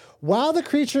 While the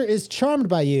creature is charmed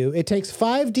by you, it takes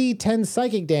 5d10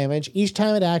 psychic damage each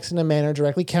time it acts in a manner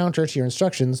directly counter to your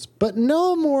instructions, but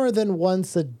no more than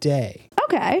once a day.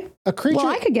 Okay. A creature. Well,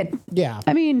 I could get. Yeah.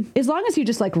 I mean, as long as you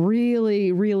just like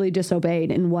really, really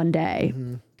disobeyed in one day,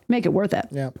 make it worth it.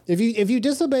 Yeah. If you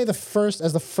disobey the first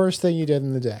thing you did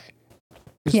in the day,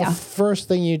 it's the first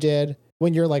thing you did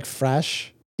when you're like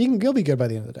fresh, you'll be good by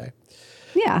the end of the day.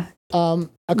 Yeah.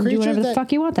 A creature do whatever the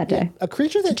fuck you want that day. A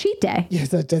creature that it's a cheat day. Yes,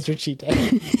 that's your cheat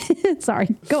day. Sorry.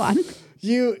 Go on.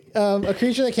 A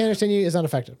creature that can't understand you is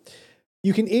unaffected.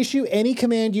 You can issue any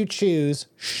command you choose,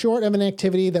 short of an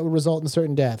activity that would result in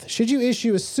certain death. Should you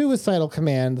issue a suicidal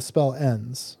command, the spell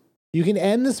ends. You can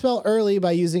end the spell early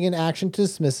by using an action to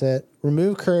dismiss it,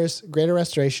 remove curse, greater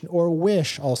restoration, or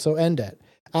wish also end it.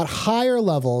 At higher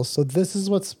levels, so this is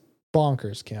what's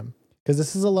bonkers, Kim, because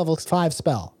this is a level 5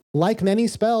 spell. Like many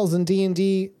spells in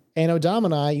D&D Anno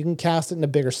Domini, you can cast it in a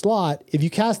bigger slot. If you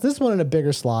cast this one in a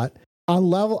bigger slot,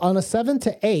 on a 7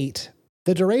 to 8,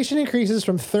 the duration increases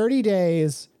from 30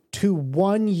 days to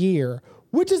 1 year,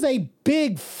 which is a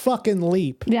big fucking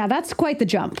leap. Yeah, that's quite the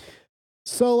jump.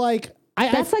 So like,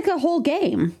 that's like a whole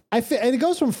game. And it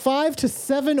goes from 5 to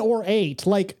 7 or 8.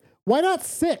 Like, why not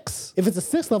 6? If it's a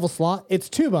 6 level slot, it's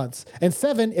 2 months, and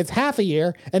 7, it's half a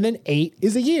year, and then 8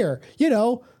 is a year. You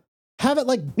know, have it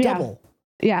like double.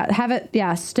 Yeah, have it.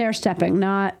 Yeah, stair stepping.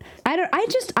 Not. I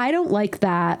don't like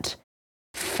that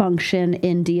function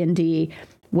in D&D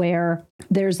where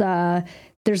there's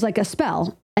like a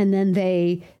spell. And then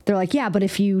they're like, yeah, but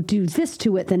if you do this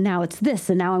to it, then now it's this,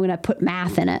 and now I'm going to put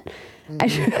math in it.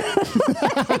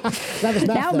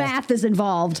 Now math is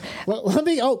involved. Well,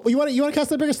 you want to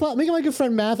cast a bigger slot? Make my good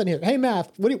friend Math in here. Hey,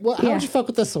 Math, how would you fuck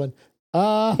with this one?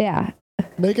 Yeah.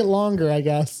 Make it longer, I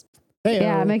guess. Hey,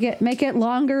 Yeah, make it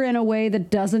longer in a way that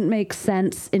doesn't make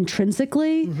sense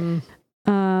intrinsically.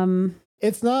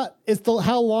 It's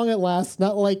how long it lasts,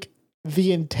 not like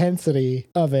the intensity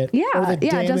of it. Yeah,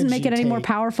 it doesn't make it any more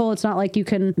powerful. It's not like you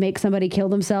can make somebody kill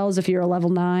themselves if you're a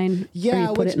level 9. Yeah, or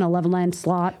you put it in a level 9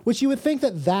 slot. Which you would think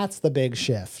that's the big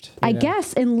shift. I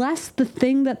guess, unless the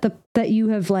thing that you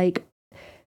have like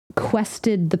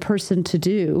quested the person to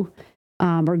do,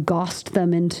 or gossed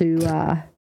them into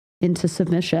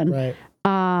submission, right.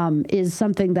 Is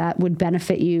something that would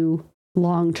benefit you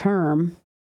long term.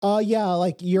 Yeah,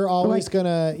 like you're always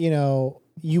gonna,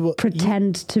 you will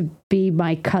pretend to be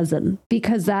my cousin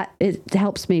because it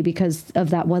helps me because of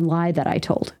that one lie that I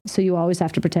told. So you always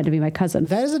have to pretend to be my cousin.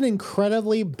 That is an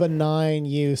incredibly benign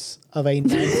use of a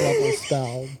 9th level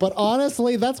spell. But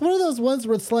honestly, that's one of those ones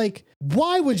where it's like,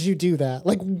 why would you do that?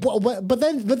 Like, but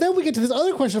then we get to this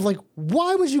other question of like,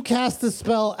 why would you cast this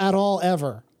spell at all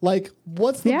ever? Like,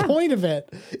 what's the point of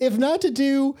it? If not to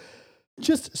do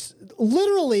just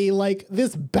literally like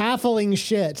this baffling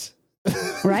shit.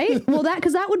 Right? Well,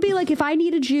 because that would be like if I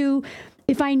needed you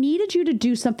to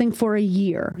do something for a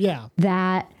year. Yeah.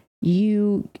 That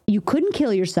you couldn't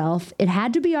kill yourself. It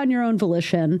had to be on your own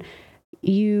volition.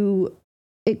 It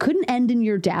couldn't end in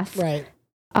your death. Right.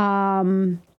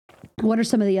 What are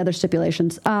some of the other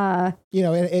stipulations?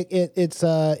 It's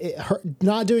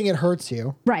not doing it hurts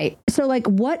you. Right. So like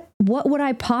what would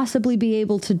I possibly be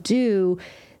able to do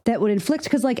that would inflict,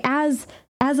 because like as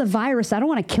a virus, I don't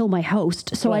want to kill my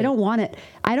host. So right. I don't want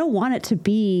it to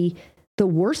be the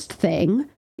worst thing,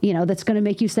 that's going to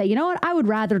make you say, you know what, I would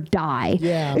rather die.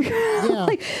 Yeah. Yeah.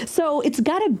 So it's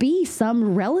got to be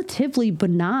some relatively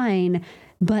benign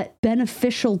but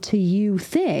beneficial to you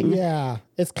thing. Yeah.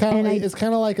 It's kind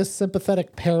of like a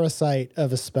sympathetic parasite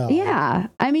of a spell. Yeah.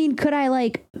 I mean, could I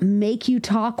like make you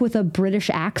talk with a British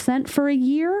accent for a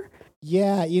year?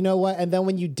 Yeah, you know what? And then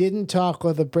when you didn't talk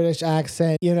with a British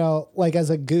accent, like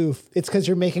as a goof, it's because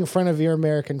you're making fun of your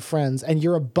American friends and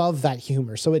you're above that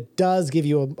humor. So it does give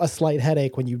you a slight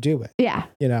headache when you do it. Yeah.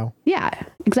 Yeah,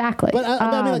 exactly. But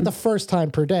I mean, like the first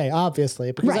time per day,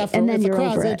 obviously. Because right. And then if you're the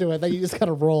crowd's over into it, then you just got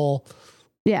to roll.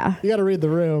 Yeah. You got to read the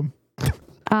room.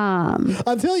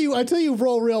 Until you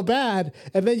roll real bad,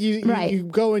 and then you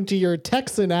go into your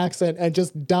Texan accent and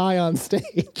just die on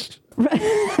stage.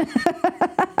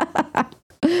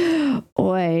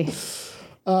 Oy.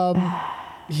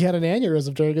 He had an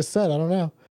aneurysm during his set. I don't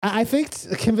know. I think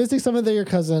convincing someone that your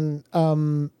cousin,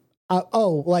 you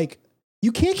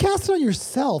can't cast it on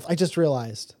yourself. I just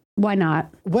realized. Why not?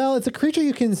 Well, it's a creature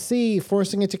you can see,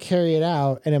 forcing it to carry it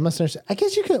out, and it must understand. I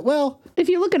guess you could. Well, if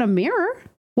you look in a mirror,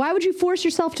 why would you force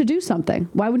yourself to do something?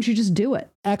 Why wouldn't you just do it?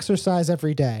 Exercise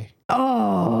every day.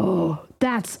 Oh,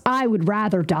 I would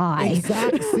rather die.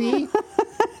 Exactly. See?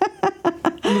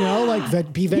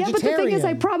 Be vegetarian. Yeah, but the thing is,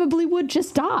 I probably would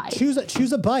just die.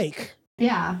 Choose a bike.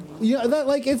 Yeah. That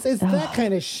like it's that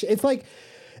kind of shit. It's like,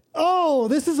 oh,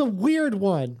 this is a weird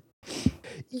one.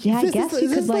 Yeah, I guess you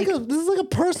could like this is like a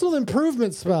personal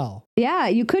improvement spell. Yeah,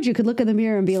 you could look in the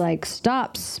mirror and be like,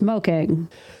 stop smoking.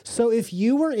 So if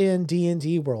you were in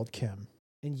D&D world, Kim,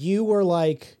 and you were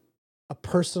like a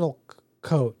personal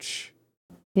coach.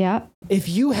 Yeah. If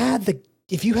you had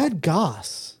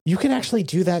Geas, you can actually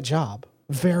do that job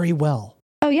very well.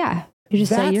 Oh yeah. You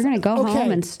just say you're going to go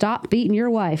home and stop beating your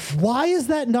wife. Why is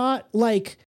that not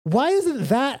like, why isn't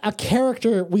that a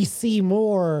character we see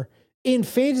more in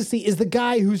fantasy is the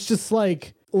guy who's just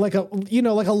like a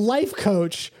life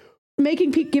coach,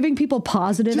 giving people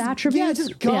positive attributes. Yeah,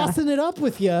 just gossing it up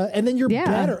with you, and then you're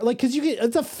better. Like, because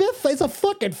it's a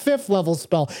fucking 5th level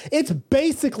spell. It's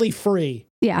basically free.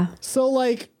 Yeah. So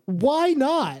like, why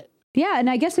not? Yeah, and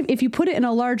I guess if you put it in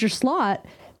a larger slot,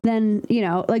 then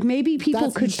like maybe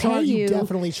people could pay you. You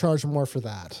definitely charge more for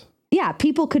that. Yeah,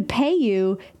 people could pay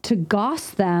you to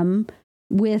goss them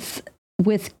with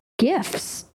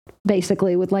gifts.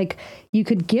 Basically, with like, you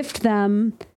could gift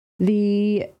them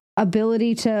the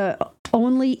ability to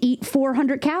only eat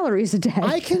 400 calories a day.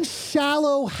 I can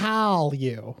shallow howl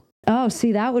you. Oh,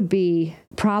 see, that would be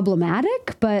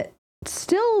problematic, but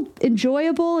still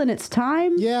enjoyable in its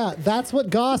time. Yeah, that's what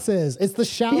Geas is. It's the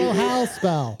shallow howl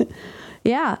spell.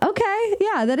 Yeah. Okay.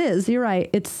 Yeah, that is. You're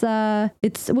right.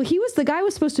 The guy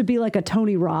was supposed to be like a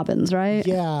Tony Robbins, right?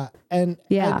 Yeah. And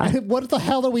what the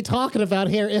hell are we talking about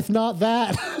here if not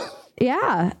that?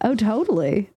 Yeah. Oh,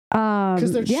 totally.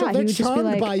 Because they're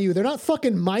charmed by you. They're not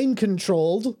fucking mind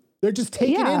controlled. They're just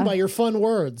taken in by your fun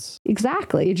words.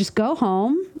 Exactly. You just go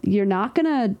home. You're not going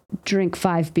to drink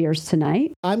 5 beers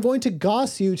tonight. I'm going to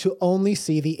goss you to only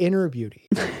see the inner beauty.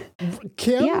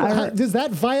 Kim, does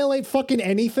that violate fucking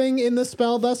anything in the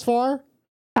spell thus far?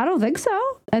 I don't think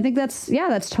so. I think that's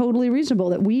totally reasonable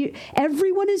that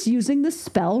everyone is using the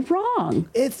spell wrong.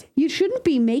 You shouldn't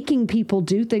be making people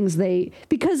do things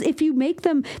because if you make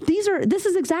them,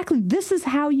 this is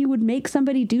how you would make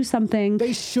somebody do something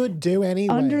they should do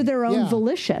anyway. Under their own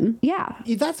volition. Yeah.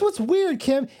 That's what's weird,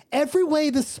 Kim. Every way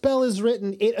the spell is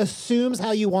written, it assumes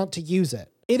how you want to use it.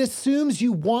 It assumes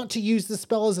you want to use the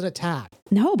spell as an attack.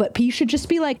 No, but you should just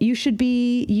be you should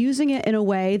be using it in a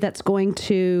way that's going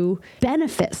to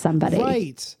benefit somebody.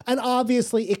 Right. And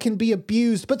obviously it can be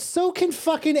abused, but so can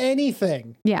fucking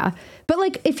anything. Yeah.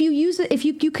 But if you use it, if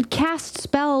you could cast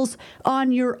spells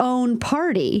on your own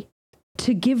party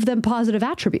to give them positive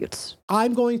attributes.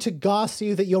 I'm going to goss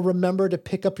you that you'll remember to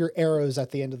pick up your arrows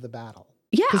at the end of the battle.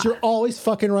 Yeah. Because you're always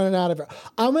fucking running out of it.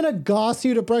 I'm going to goss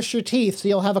you to brush your teeth so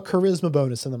you'll have a charisma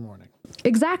bonus in the morning.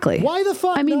 Exactly. Why the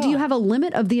fuck do you not? have a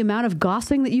limit of the amount of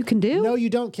gossing that you can do? No, you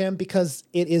don't, Kim, because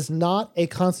it is not a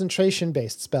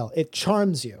concentration-based spell. It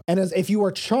charms you. And if you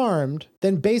are charmed,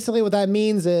 then basically what that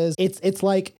means is it's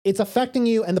like it's affecting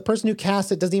you, and the person who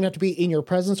casts it doesn't even have to be in your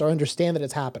presence or understand that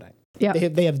it's happening. Yeah,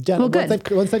 they have done it.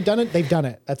 Good. Once they've done it, they've done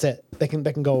it. That's it. They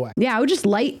can go away. Yeah, I would just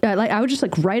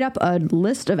write up a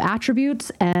list of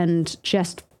attributes and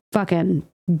just fucking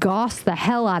goss the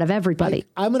hell out of everybody.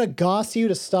 I'm gonna goss you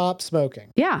to stop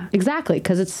smoking. Yeah, exactly,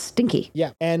 because it's stinky.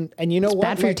 Yeah, and you know what?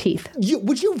 Bad for your teeth.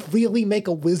 Would you really make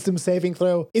a wisdom saving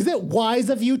throw? Is it wise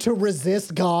of you to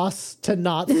resist goss to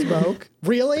not smoke?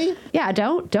 Really? Yeah,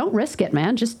 don't risk it,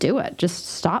 man. Just do it. Just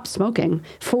stop smoking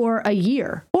for a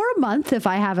year or a month if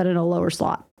I have it in a lower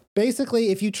slot. Basically,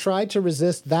 if you tried to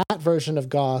resist that version of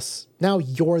goss, now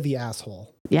you're the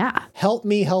asshole. Yeah. Help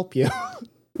me help you.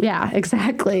 Yeah,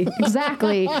 exactly.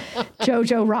 Exactly.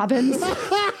 Jojo Robbins.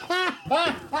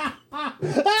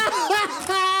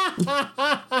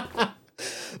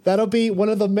 That'll be one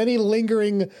of the many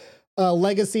lingering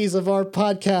legacies of our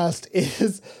podcast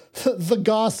is the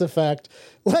goss effect.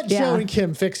 Let Joe and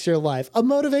Kim fix your life. A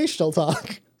motivational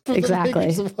talk.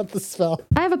 Exactly. About the spell.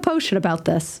 I have a potion about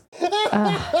this.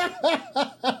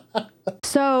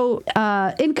 So,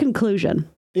 in conclusion.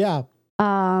 Yeah.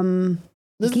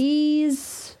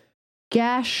 Geas,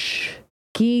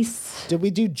 Geese. Did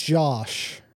we do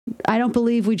Josh? I don't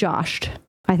believe we joshed.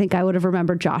 I think I would have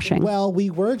remembered joshing. Well, we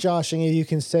were joshing if you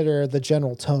consider the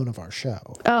general tone of our show.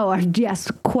 Oh, yes,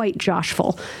 quite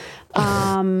joshful.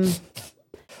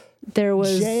 There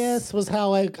was... Geas was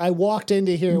how I walked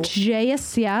into here.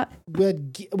 Geas, yeah. We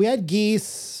had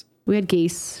geese. We had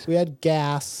geese. We had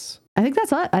gas. I think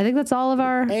that's all. I think that's all of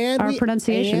our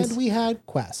pronunciations. And we had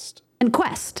quest. And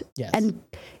quest. Yes. And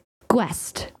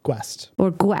quest. Quest. Or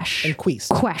gwesh. And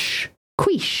queest. Quesh.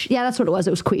 Quiche. Yeah, that's what it was.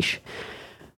 It was quiche.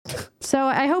 So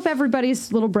I hope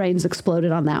everybody's little brains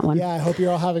exploded on that one. Yeah, I hope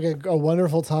you're all having a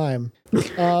wonderful time.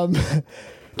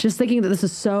 Just thinking that this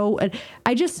is so...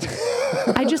 I just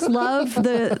love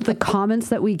the comments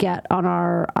that we get on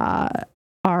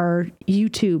our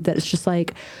YouTube that it's just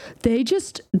like, they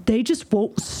just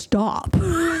won't stop.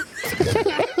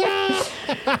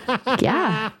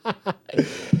 Yeah.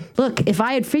 Look, if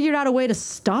I had figured out a way to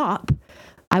stop,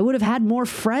 I would have had more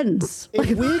friends.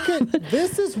 If we could,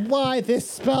 this is why this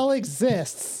spell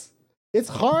exists. It's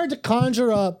hard to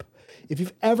conjure up. If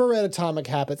you've ever read Atomic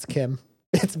Habits, Kim,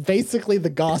 it's basically the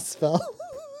goss spell.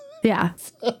 Yeah.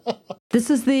 This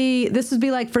would be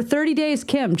like, for 30 days,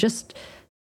 Kim, just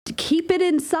keep it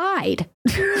inside.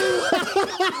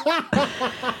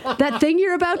 That thing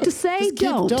you're about to say,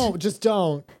 just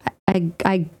don't.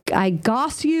 I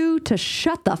goss you to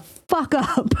shut the fuck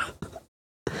up.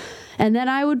 And then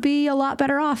I would be a lot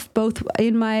better off, both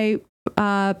in my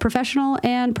professional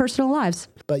and personal lives.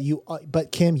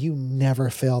 But Kim, you never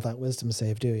fail that wisdom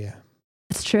save, do you?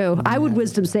 It's true. I would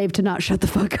wisdom save to not shut the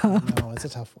fuck up. No, it's a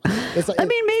tough one.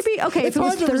 Maybe, okay, if it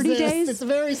was 30 days.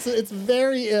 It's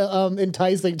very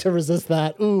enticing to resist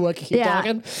that. Ooh, I can keep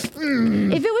talking.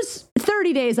 If it was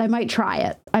 30 days, I might try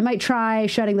it. I might try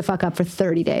shutting the fuck up for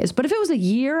 30 days. But if it was a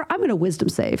year, I'm going to wisdom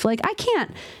save. Like, I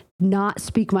can't not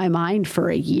speak my mind for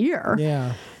a year.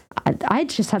 Yeah. I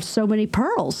just have so many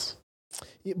pearls.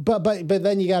 But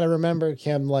then you got to remember,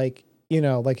 Kim, like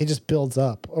it just builds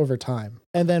up over time.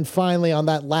 And then finally on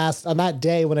that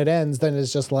day when it ends, then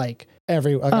it's just like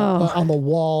on the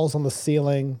walls, on the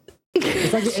ceiling.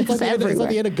 It's like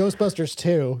the end of Ghostbusters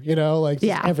 2,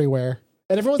 everywhere.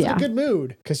 And everyone's in a good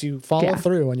mood because you follow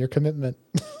through on your commitment.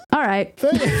 All right.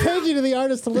 Thank you to the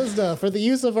artist Elizabeth for the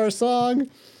use of our song.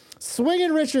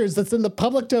 Swingin' Richards that's in the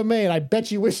public domain. I bet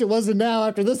you wish it wasn't now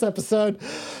after this episode.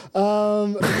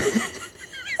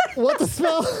 What the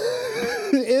Spell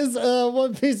is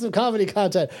one piece of comedy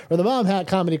content from the Mom Hat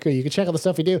Comedy Crew. You can check out the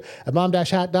stuff we do at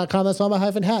mom-hat.com. That's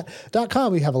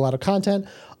mama-hat.com. We have a lot of content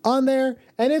on there,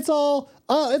 and it's all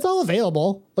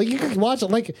available. Like, you can watch it.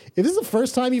 Like, if this is the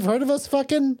first time you've heard of us,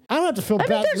 fucking, I don't have to feel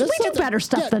bad. We do better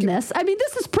stuff than this. I mean,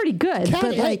 this is pretty good.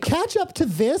 Catch up to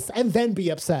this and then be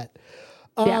upset.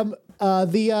 Shit,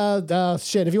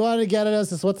 if you wanted to get at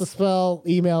us, it's whatthespell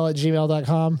email at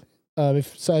gmail.com.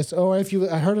 If you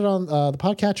heard it on the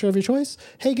podcatcher of your choice,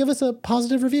 hey, give us a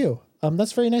positive review.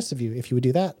 That's very nice of you if you would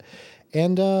do that.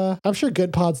 And I'm sure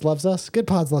Good Pods loves us. Good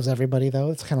Pods loves everybody,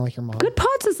 though. It's kind of like your mom. Good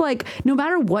Pods is like, no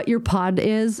matter what your pod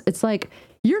is, it's like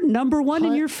you're number one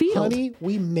in your field. Honey,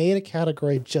 we made a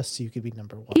category just so you could be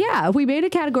number one. Yeah, we made a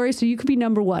category so you could be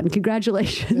number one.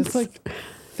 Congratulations. It's like,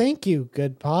 thank you,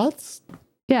 Good Pods.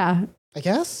 Yeah. I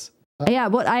guess. And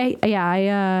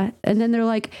then they're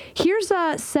like, here's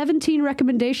 17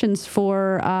 recommendations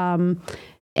for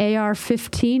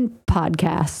AR-15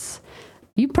 podcasts.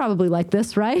 You probably like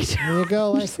this, right? There you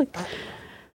go.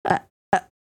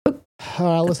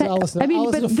 I'll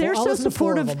listen to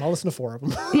 4 of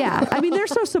them. Yeah. I mean, they're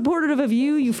so supportive of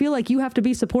you. You feel like you have to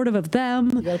be supportive of them.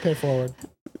 You got to pay forward.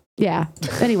 Yeah.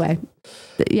 Anyway.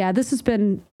 Yeah, this has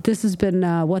been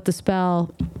What the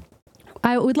Spell.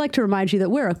 I would like to remind you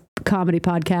that we're a comedy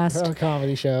podcast. We're a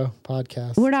comedy show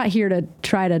podcast. We're not here to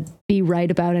try to be right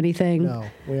about anything. No,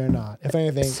 we are not. If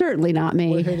anything, certainly not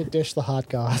me. We're here to dish the hot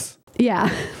goss.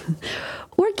 Yeah.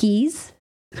 Or Geas.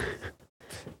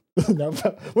 No,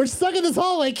 we're stuck in this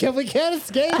hallway, Kim. We can't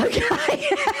escape. Okay.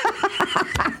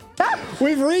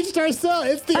 We've reached our cell.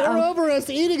 It's the Ouroboros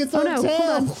eating its own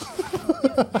tail.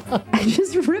 I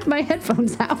just ripped my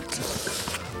headphones out.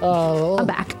 I'm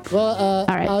back. Well,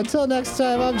 all right. Until next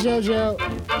time, I'm JoJo.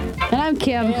 And I'm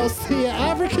Kim. And I'll see you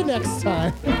Africa next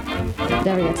time.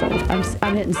 There we go.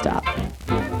 I'm hitting stop.